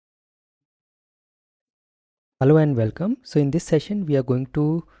Hello and welcome. So in this session we are going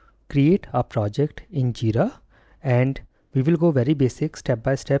to create a project in Jira, and we will go very basic step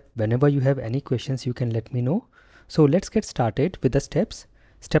by step. Whenever you have any questions you can let me know. So let's get started with the steps.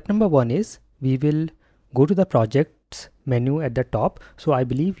 Step number 1 is we will go to the projects menu at the top. So I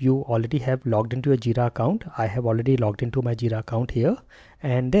believe you already have logged into a Jira account. I have already logged into my Jira account here,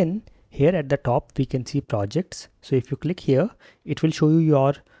 and then here at the top we can see projects. So if you click here, it will show you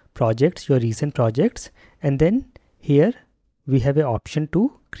your projects, your recent projects, and then here we have an option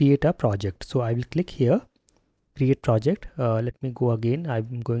to create a project. So I will click here, create project. Let me go again.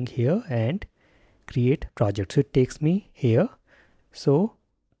 I'm going here and create project. So it takes me here. So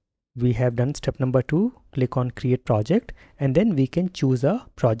we have done step number 2. Click on create project, and then we can choose a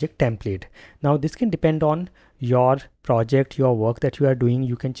project template. Now this can depend on your project, your work that you are doing.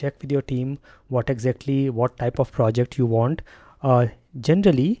 You can check with your team what type of project you want.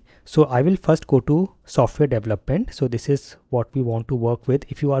 Generally, so I will first go to software development. So this is what we want to work with.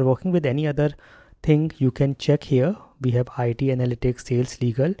 If you are working with any other thing, you can check here. We have IT, analytics, sales,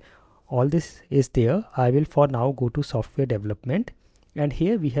 legal. All this is there. I will for now go to software development, and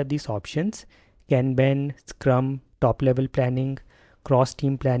here we have these options: Kanban, Scrum, top level planning, cross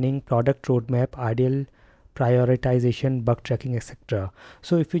team planning, product roadmap, ideal prioritization, bug tracking, etc.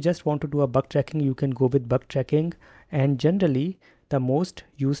 So if you just want to do a bug tracking, you can go with bug tracking, and generally the most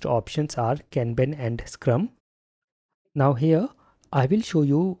used options are Kanban and Scrum. Now here I will show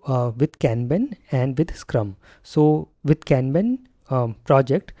you with Kanban and with Scrum. So with Kanban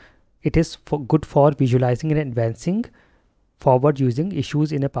project, it is good for visualizing and advancing forward using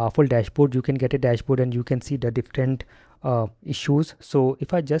issues in a powerful dashboard. You can get a dashboard and you can see the different issues. So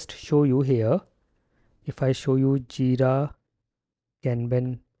if I just show you here, if I show you Jira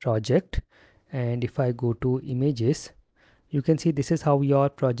Kanban project, and if I go to images, you can see this is how your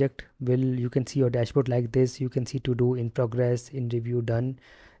project will, you can see your dashboard like this. You can see to do, in progress, in review, done,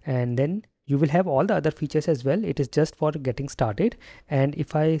 and then you will have all the other features as well. It is just for getting started. And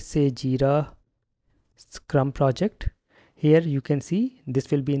if I say Jira Scrum project, here you can see this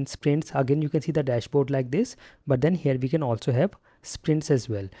will be in sprints. Again you can see the dashboard like this, but then here we can also have sprints as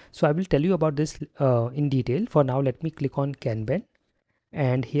well. So I will tell you about this in detail. For now let me click on Kanban,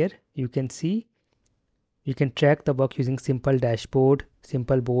 and here you can see you can track the work using simple dashboard,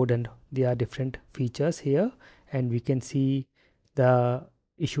 simple board, and there are different features here. And we can see the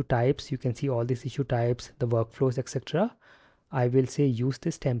issue types. You can see all these issue types, the workflows, etc. I will say use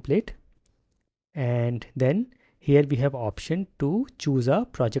this template, and then here we have option to choose a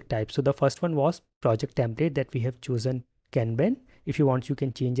project type. So the first one was project template that we have chosen Kanban. If you want, you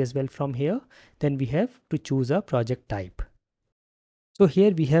can change as well from here. Then we have to choose a project type. So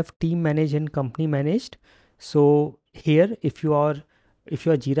here we have team managed and company managed. So here if your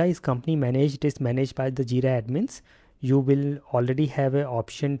Jira is company managed, it is managed by the Jira admins, you will already have an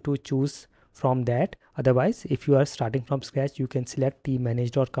option to choose from that. Otherwise, if you are starting from scratch, you can select team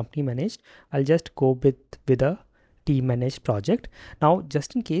managed or company managed. I'll just go with a team managed project. Now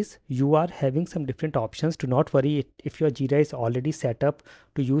just in case you are having some different options, do not worry. If your Jira is already set up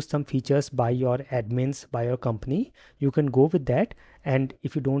to use some features by your admins, by your company, you can go with that. And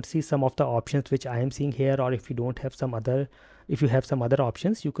if you don't see some of the options which I am seeing here, or if you don't have some other, if you have some other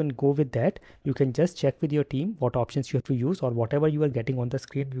options, you can go with that. You can just check with your team what options you have to use, or whatever you are getting on the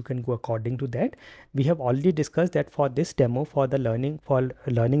screen, you can go according to that. We have already discussed that for this demo, for learning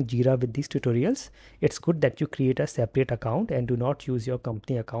Jira with these tutorials, it's good that you create a separate account and do not use your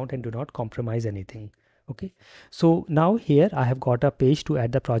company account and do not compromise anything. Okay, so now here I have got a page to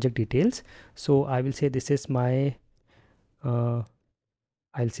add the project details. So I will say this is my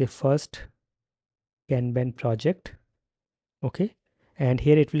I'll say first Kanban project. Okay, and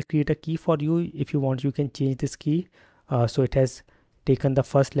here it will create a key for you. If you want, you can change this key. So it has taken the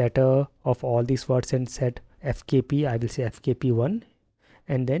first letter of all these words and said FKP. I will say FKP1,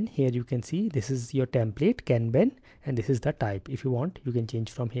 and then here you can see this is your template Kanban, and this is the type. If you want, you can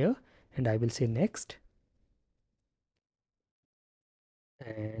change from here, and I will say next,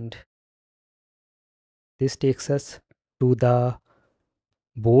 and this takes us to the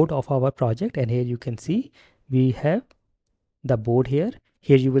board of our project. And here you can see we have the board here.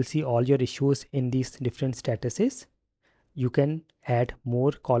 Here you will see all your issues in these different statuses. You can add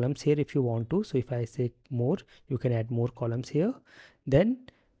more columns here if you want to. So if I say more, you can add more columns here. Then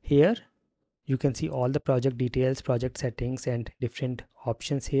here you can see all the project details, project settings, and different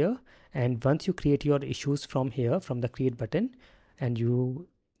options here. And once you create your issues from here, from the create button, and your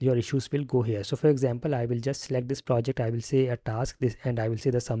issues will go here. So for example, I will just select this project. I will say a task this, and I will say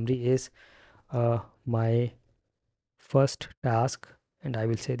the summary is my first task, and I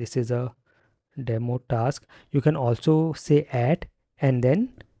will say this is a demo task. You can also say add and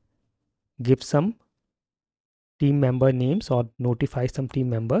then give some team member names or notify some team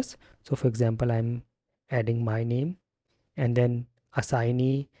members. So for example, I'm adding my name and then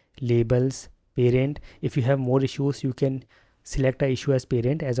assignee, labels, parent. If you have more issues, you can select a issue as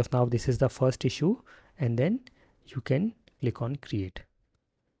parent. As of now, this is the first issue, and then you can click on create.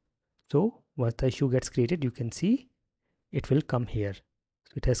 So once the issue gets created, you can see it will come here.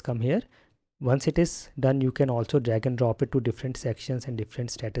 So it has come here. Once it is done, you can also drag and drop it to different sections and different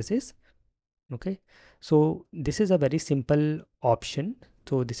statuses. Okay, so this is a very simple option.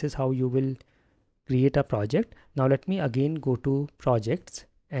 So this is how you will create a project. Now let me again go to projects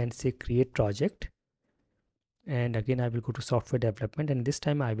and say create project, and again I will go to software development, and this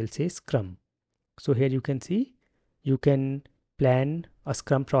time I will say Scrum. So here you can see you can plan a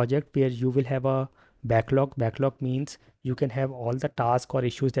Scrum project where you will have a backlog means you can have all the tasks or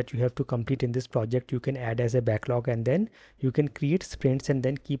issues that you have to complete in this project. You can add as a backlog, and then you can create sprints and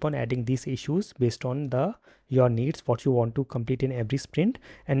then keep on adding these issues based on your needs, what you want to complete in every sprint.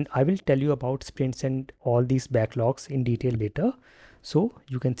 And I will tell you about sprints and all these backlogs in detail later. So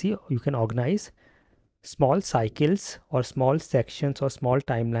you can see you can organize small cycles or small sections or small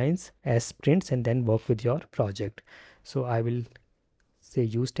timelines as sprints and then work with your project. So I will say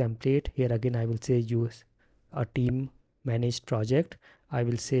use template. Here again I will say use a team managed project. I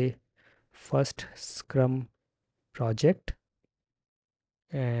will say first Scrum project,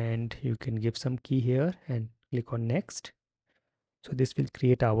 and you can give some key here and click on next. So this will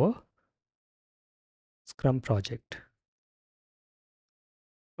create our Scrum project.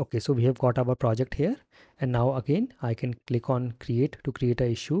 Okay, so we have got our project here, and now again I can click on create to create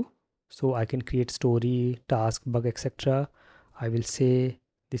a issue. So I can create story, task, bug, etc. I will say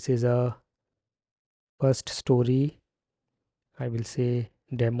this is a first story. I will say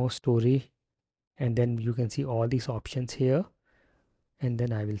demo story, and then you can see all these options here, and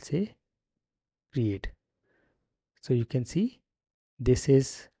then I will say create. So you can see this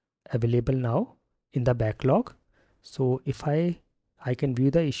is available now in the backlog. So if I can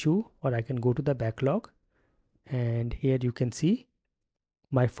view the issue, or I can go to the backlog, and here you can see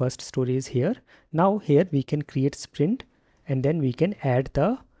my first story is here. Now here we can create sprint, and then we can add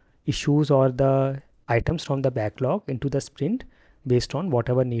the issues or the items from the backlog into the sprint based on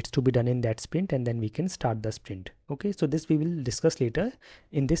whatever needs to be done in that sprint, and then we can start the sprint. Okay, so this we will discuss later.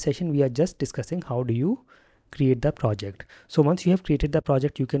 In this session we are just discussing how do you create the project. So once you have created the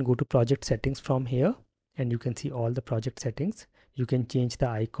project, you can go to project settings from here, and you can see all the project settings. You can change the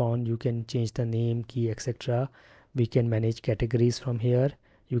icon, you can change the name, key, etc. We can manage categories from here.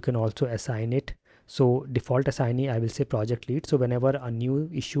 You can also assign it. So default assignee, I will say project lead. So whenever a new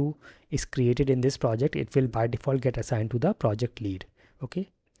issue is created in this project, it will by default get assigned to the project lead. Okay,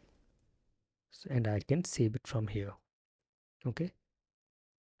 so, and I can save it from here. Okay,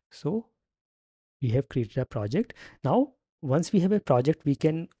 so we have created a project. Now once we have a project, we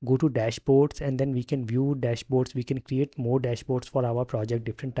can go to dashboards, and then we can view dashboards. We can create more dashboards for our project,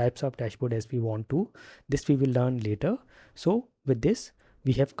 different types of dashboard as we want to. This we will learn later. So with this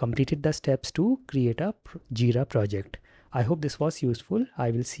we have completed the steps to create a Jira project. I hope this was useful.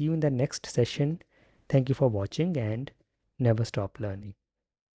 I will see you in the next session. Thank you for watching, and never stop learning.